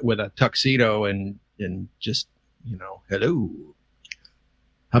a tuxedo and just, hello.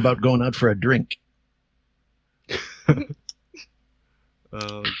 How about going out for a drink?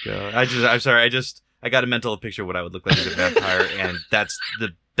 Oh god! I'm sorry. I got a mental picture of what I would look like as a vampire, and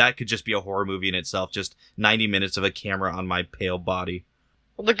that could just be a horror movie in itself. Just 90 minutes of a camera on my pale body.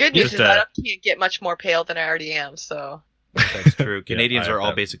 Well, the good news is that I can't get much more pale than I already am. So that's true. Canadians yeah, are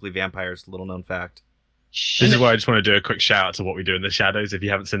all basically vampires. Little known fact. This is why I just want to do a quick shout out to What We Do in the Shadows. If you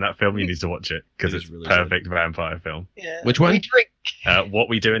haven't seen that film, you need to watch it because it's really perfect vampire film. Yeah. Which one? We drink. What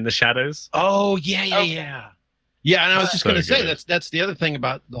We Do in the Shadows. Oh yeah. Yeah, and I was just going to say good. that's the other thing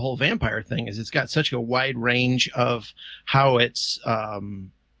about the whole vampire thing is it's got such a wide range of how it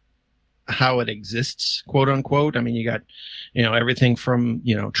exists, quote unquote. I mean, you got everything from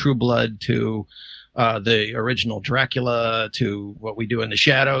True Blood to the original Dracula to What We Do in the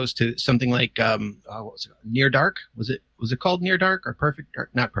Shadows to something like what was it? Near Dark. Was it called Near Dark or Perfect Dark?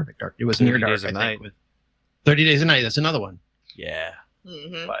 Not Perfect Dark. It was Near Dark. 30 Days of Night. With 30 Days a Night. That's another one. Yeah.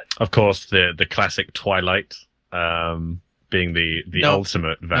 Mm-hmm. But Of course, the classic Twilight, being the No.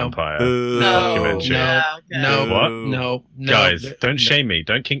 ultimate vampire. Boo. documentary. No. What? No, Guys, don't shame me.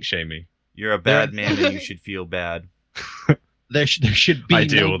 Don't kink shame me. You're a bad man, and you should feel bad. There should be I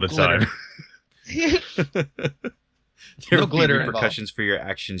do no all the glitter. There No will be glitter repercussions for your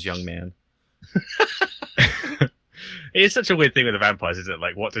actions, young man. It is such a weird thing with the vampires, isn't it?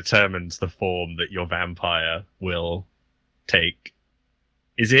 Like, what determines the form that your vampire will take?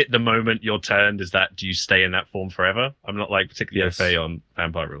 Is it the moment you're turned? Do you stay in that form forever? I'm not particularly Yes. au fait on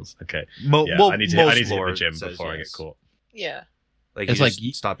vampire rules. Okay, Mo- yeah, well, I need to most hit the lore gym says before I get yes. caught. Yeah. Like It's you like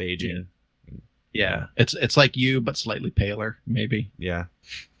just stop aging. Yeah, it's like you, but slightly paler, maybe. Yeah,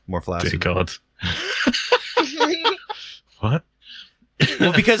 more Dear flaccid. God. What?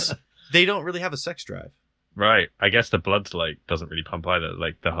 Well, because they don't really have a sex drive. Right. I guess the blood doesn't really pump either.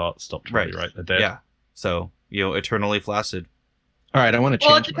 Like the heart stopped. Right. They're dead. Yeah. So eternally flaccid. All right, I want to change.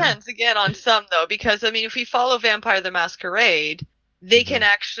 Well, it depends again on some though, because I mean, if we follow Vampire the Masquerade, they can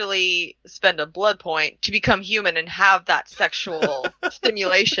actually spend a blood point to become human and have that sexual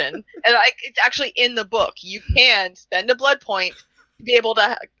stimulation. And it's actually in the book. You can spend a blood point to be able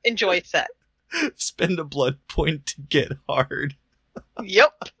to enjoy sex. Spend a blood point to get hard.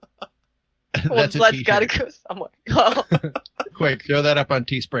 Yep. Well, That's a blood's t-shirt. got to go somewhere. Oh. Quick, throw that up on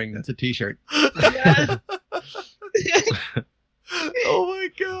Teespring. That's a T-shirt. Yes. Oh my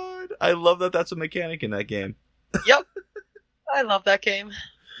god! I love that. That's a mechanic in that game. Yep. I love that game.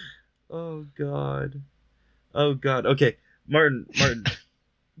 Oh god. Oh god. Okay, Martin,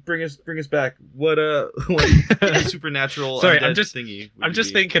 bring us back. What supernatural? Sorry, undead I'm just- thingy. would I'm it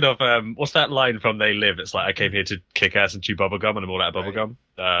just be? thinking of what's that line from They Live? It's like, I came here to kick ass and chew bubblegum and I'm all out of Right. bubblegum.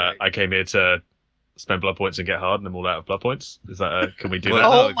 Right. I came here to spend blood points and get hard and I'm all out of blood points. Is that can we do Well, that?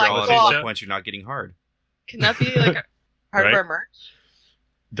 no, Oh if my you're all at God. blood points, you're not getting hard. Can that be like a part of Right. our merch?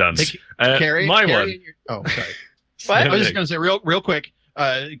 Done. Hey, Carrie, my Carrie, one. and your- Oh, sorry. What? I was just going to say real quick,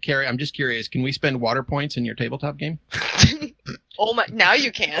 Carrie. I'm just curious. Can we spend water points in your tabletop game? Oh my! Now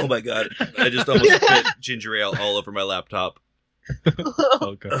you can. Oh my god! I just almost spit ginger ale all over my laptop.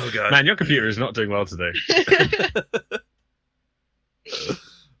 Oh, God. Oh god! Man, your computer is not doing well today.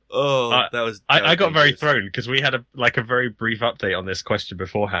 Oh, that was. I got very dangerous. thrown because we had a very brief update on this question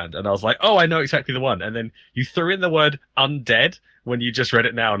beforehand, and I was like, "Oh, I know exactly the one." And then you threw in the word "undead" when you just read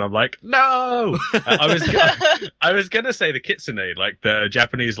it now, and I'm like, "No!" I was gonna say the kitsune, like the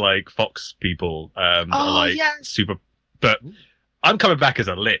Japanese fox people, that Oh, are yes. super, but I'm coming back as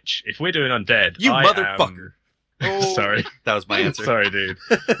a lich. If we're doing undead, You I motherfucker! Oh. Sorry, That was my answer. sorry, dude.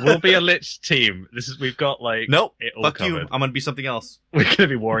 We'll be a lich team. We've got Nope. it all Fuck covered. you. I'm gonna be something else. We're gonna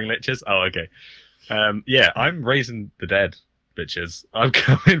be warring liches. Oh, okay. Yeah, I'm raising the dead, bitches. I'm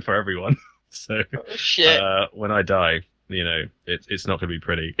coming for everyone. So Oh, shit. when I die, it's not gonna be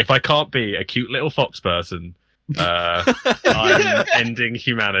pretty. If I can't be a cute little fox person, I'm ending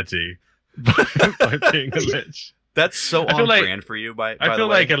humanity by being a lich. That's so I feel on like- brand for you. By I the feel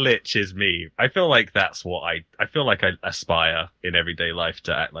way. like a lich is me. I feel like that's what I feel like I aspire in everyday life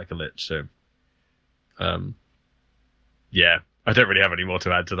to act like a lich. So, yeah, I don't really have any more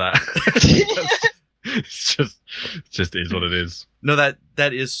to add to that. it's just is what it is. No, that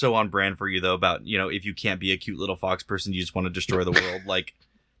is so on brand for you though. About if you can't be a cute little fox person, you just want to destroy the world. Like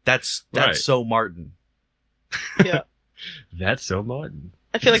that's Right. so Martin. Yeah. That's so Martin.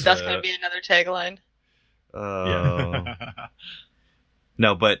 I feel like that's going to be another tagline.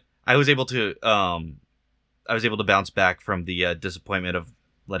 No, but I was able to bounce back from the disappointment of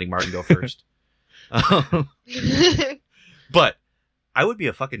letting Martin go first. But I would be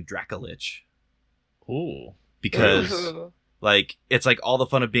a fucking Dracolich Ooh. because Ooh. like it's like all the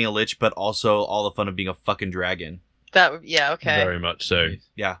fun of being a lich, but also all the fun of being a fucking dragon. That would, yeah, okay. Very much so.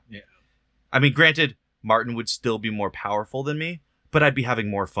 Yeah. Yeah. I mean, granted, Martin would still be more powerful than me, but I'd be having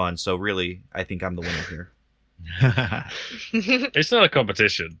more fun. So really, I think I'm the winner here. It's not a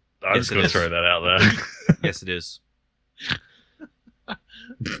competition. I'm Yes, just it going to is. throw that out there. Yes, it is.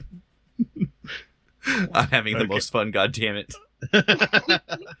 I'm having the Okay. most fun, goddammit.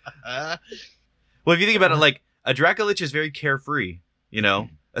 Well, if you think about it, like, a Dracolich is very carefree, you know?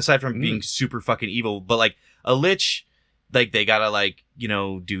 Aside from being super fucking evil. But, like, a Lich, like, they gotta, like, you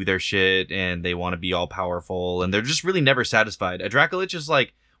know, do their shit, and they want to be all powerful, and they're just really never satisfied. A Dracolich is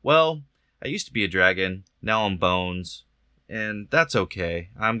like, well, I used to be a dragon, now I'm bones, and that's okay.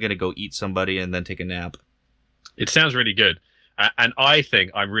 I'm gonna go eat somebody and then take a nap. It sounds really good. And I think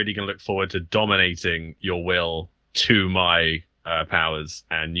I'm really going to look forward to dominating your will to my powers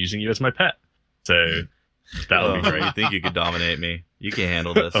and using you as my pet. So that'll be Oh, great. you think you could dominate me? You can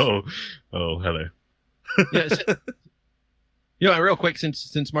handle this. Oh, hello. Yeah, you know, real quick,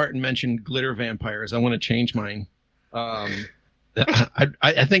 since Martin mentioned glitter vampires, I want to change mine. I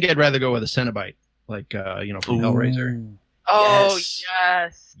think I'd rather go with a Cenobite, like you know, from Hellraiser. Ooh. Oh, Yes.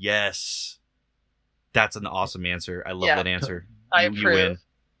 yes. Yes. That's an awesome answer. I love Yeah. that answer. I You win.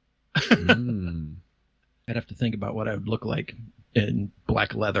 approve. Mm. I'd have to think about what I would look like in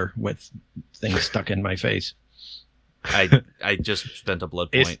black leather with things stuck in my face. I just spent a blood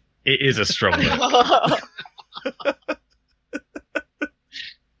It's- point. It is a strong look.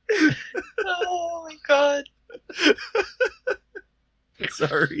 Oh my god.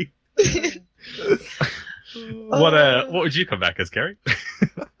 Sorry. What would you come back as, Gary?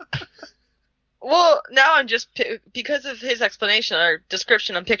 Well, now I'm just because of his explanation or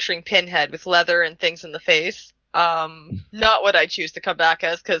description, I'm picturing Pinhead with leather and things in the face. Not what I choose to come back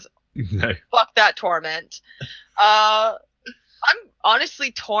as, because No. fuck that torment. I'm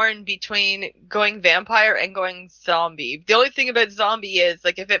honestly torn between going vampire and going zombie. The only thing about zombie is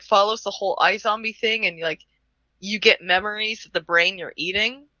like if it follows the whole iZombie thing and like you get memories of the brain you're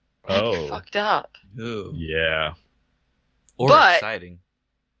eating, that'd be Oh. fucked up. Ooh. Yeah. Or But- exciting.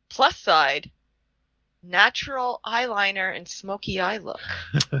 Plus side, natural eyeliner and smoky eye look.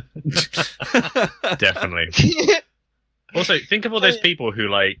 Definitely. Also, think of all those people who,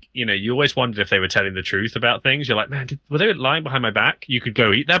 like, you know, you always wondered if they were telling the truth about things. You're like, man, were they lying behind my back? You could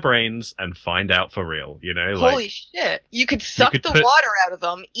go eat their brains and find out for real, you know? Like, Holy shit. You could suck could the put- water out of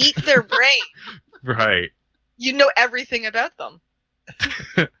them, eat their brain. right. You know everything about them.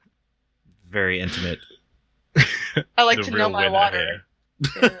 Very intimate. I like The to know real my winner water.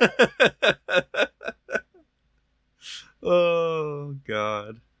 here. Yeah. Oh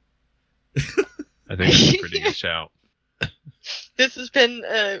God. I think that's a pretty good shout. This has been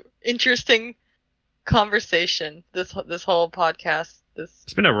an interesting conversation. This whole podcast.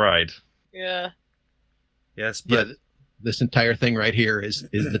 It's been a ride. Yeah. Yes, Yeah, but this entire thing right here is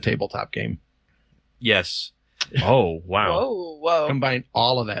the tabletop game. yes. Oh, wow. Whoa. Combine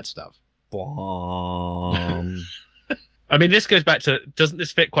all of that stuff. Bomb. I mean, this goes back to, doesn't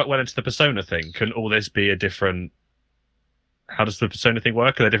this fit quite well into the Persona thing? Couldn't all this be a different... How does the Persona thing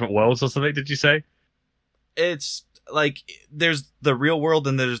work? Are there different worlds or something, did you say? It's like there's the real world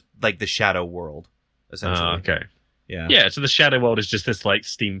and there's like the shadow world, essentially. Okay. Yeah. Yeah, so the Shadow World is just this, like,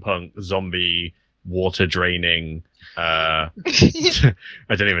 steampunk, zombie, water-draining... I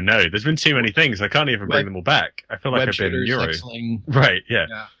don't even know. There's been too many things. I can't even bring Web- them all back. I feel like Web I've been shooters, Euro. X-Sling. Right, yeah.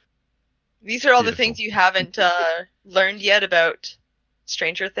 These are all the Beautiful. things you haven't learned yet about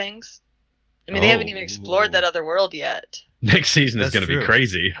Stranger Things. I mean, they haven't even explored that other world yet. Next season is That's going to be true.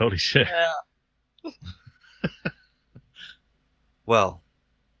 crazy. Holy shit. Yeah. Well,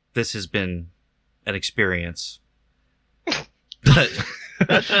 this has been an experience. But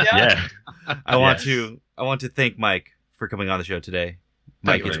Yeah. I want Yes. to thank Mike for coming on the show today. Thank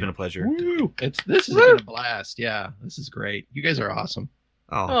Mike, you. it's been a pleasure. Woo. This has been a blast. Yeah, this is great. You guys are awesome.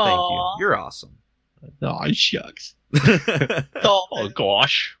 Oh, thank Aw. you. You're awesome. Oh, shucks. Oh, Dolphin.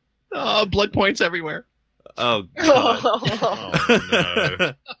 gosh. Oh, blood points everywhere. Oh God. Oh,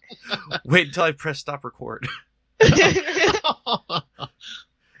 no. Wait until I press stop record.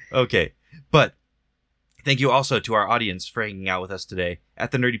 Okay, but thank you also to our audience for hanging out with us today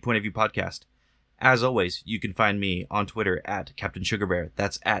at the Nerdy Point of View podcast. As always, you can find me on Twitter at Captain Sugar Bear.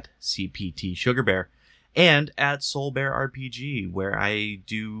 That's at CPT Sugar Bear. and at Soul Bear RPG, where I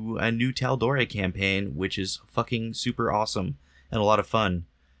do a new Tal'Dorei campaign, which is fucking super awesome and a lot of fun.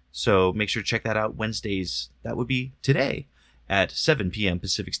 So make sure to check that out Wednesdays. That would be today at 7 p.m.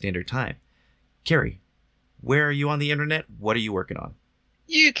 Pacific Standard Time. Carrie, where are you on the internet? What are you working on?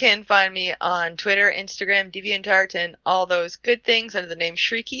 You can find me on Twitter, Instagram, DeviantArt, and all those good things under the name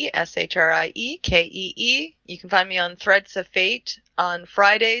Shriekee, SHRIEKEE. You can find me on Threads of Fate on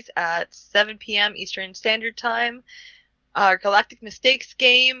Fridays at 7 p.m. Eastern Standard Time. Our Galactic Mistakes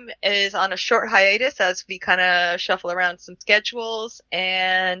game is on a short hiatus as we kind of shuffle around some schedules.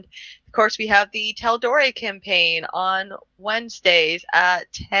 And, of course, we have the Tal'Dorei campaign on Wednesdays at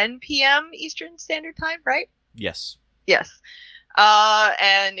 10 p.m. Eastern Standard Time, right? Yes. Yes.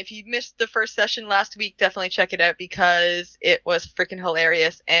 And if you missed the first session last week, definitely check it out because it was freaking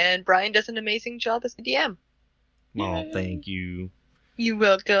hilarious. And Brian does an amazing job as the DM. Oh, thank you. You're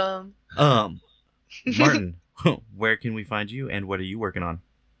welcome. Martin, where can we find you and what are you working on?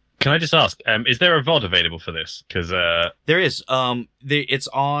 Can I just ask, is there a VOD available for this? Because there is. It's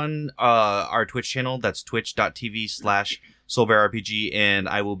on our Twitch channel. That's twitch.tv/SoulBearRPG, and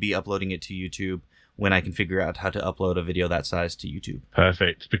I will be uploading it to YouTube when I can figure out how to upload a video that size to YouTube.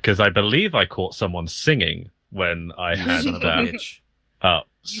 Perfect, because I believe I caught someone singing when I had Son of a that bitch. up.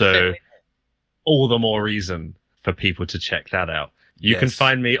 So all the more reason for people to check that out. You can Yes.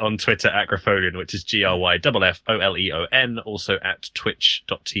 find me on Twitter at Grifolion, which is GRYFFOLEON, also at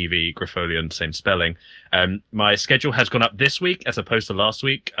twitch.tv, Grifolion, same spelling. My schedule has gone up this week as opposed to last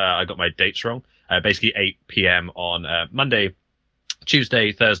week. I got my dates wrong. Basically 8 p.m. on Monday,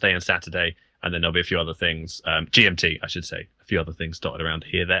 Tuesday, Thursday, and Saturday. And then there'll be a few other things, GMT, I should say, a few other things dotted around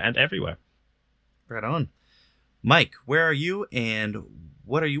here, there, and everywhere. Right on. Mike, where are you and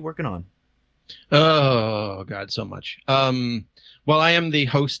what are you working on? Oh, God, so much. Well, I am the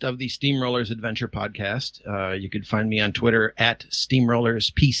host of the Steamrollers Adventure podcast. You could find me on Twitter at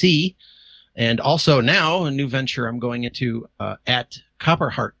SteamrollersPC. And also now, a new venture I'm going into at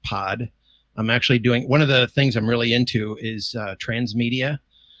Copperheart Pod. I'm actually doing, one of the things I'm really into is transmedia.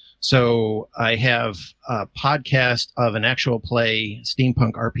 So I have a podcast of an actual play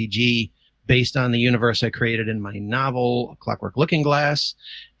steampunk RPG based on the universe I created in my novel, Clockwork Looking Glass.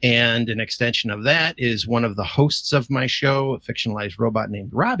 And an extension of that is one of the hosts of my show, a fictionalized robot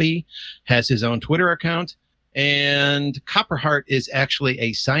named Robbie, has his own Twitter account. And Copperheart is actually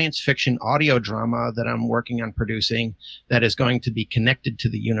a science fiction audio drama that I'm working on producing that is going to be connected to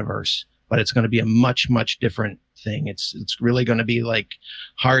the universe. But it's going to be a much, much different thing. It's really going to be like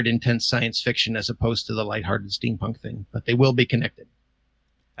hard, intense science fiction as opposed to the lighthearted steampunk thing. But they will be connected.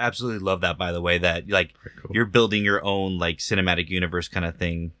 Absolutely love that, by the way, that like Cool. you're building your own like cinematic universe kind of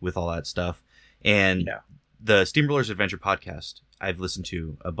thing with all that stuff. And Yeah. the Steamrollers Adventure podcast, I've listened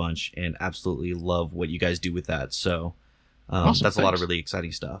to a bunch and absolutely love what you guys do with that. So Awesome, that's a lot of thanks. really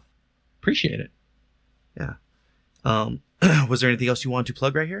exciting stuff. Appreciate it. Was there anything else you want to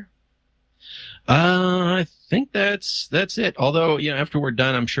plug right here? I think that's it. Although, after we're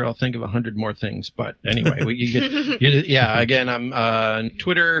done, I'm sure I'll think of 100 more things. But anyway, again, I'm on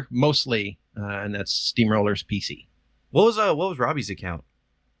Twitter mostly, and that's Steamrollers PC. What was Robbie's account?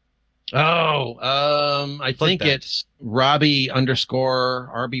 Oh, I Plug think that. it's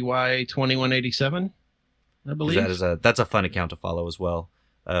Robbie_RBY2187, I believe. That's a fun account to follow as well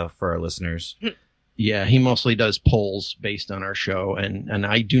for our listeners. Yeah, he mostly does polls based on our show, and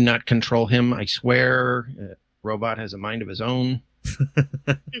I do not control him. I swear, Robot has a mind of his own.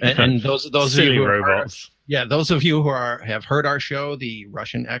 and those of Silly you who robots. those of you who have heard our show, the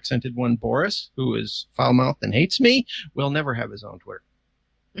Russian accented one, Boris, who is foul mouthed and hates me, will never have his own Twitter.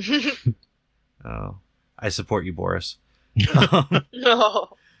 Oh, I support you, Boris. No.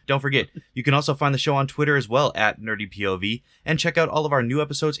 Don't forget, you can also find the show on Twitter as well at NerdyPOV, and check out all of our new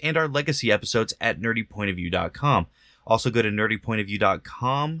episodes and our legacy episodes at nerdypointofview.com. Also go to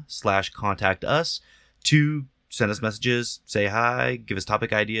nerdypointofview.com/contact us to send us messages, say hi, give us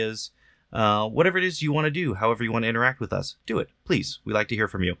topic ideas, whatever it is you want to do, however you want to interact with us, do it, please. We like to hear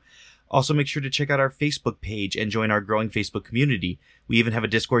from you. Also, make sure to check out our Facebook page and join our growing Facebook community. We even have a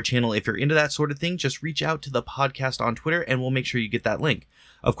Discord channel. If you're into that sort of thing, just reach out to the podcast on Twitter and we'll make sure you get that link.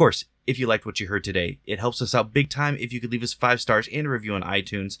 Of course, if you liked what you heard today, it helps us out big time if you could leave us 5 stars and a review on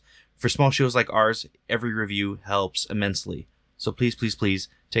iTunes. For small shows like ours, every review helps immensely. So please, please, please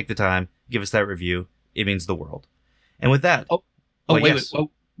take the time, give us that review. It means the world. And with that, Wait. yes.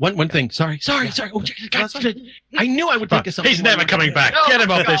 One thing. Sorry. Oh, God, I knew I would think of something. He's never coming back. No, Get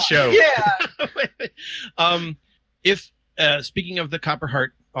him off this show. Yeah. If speaking of the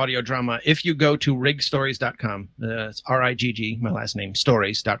Copperheart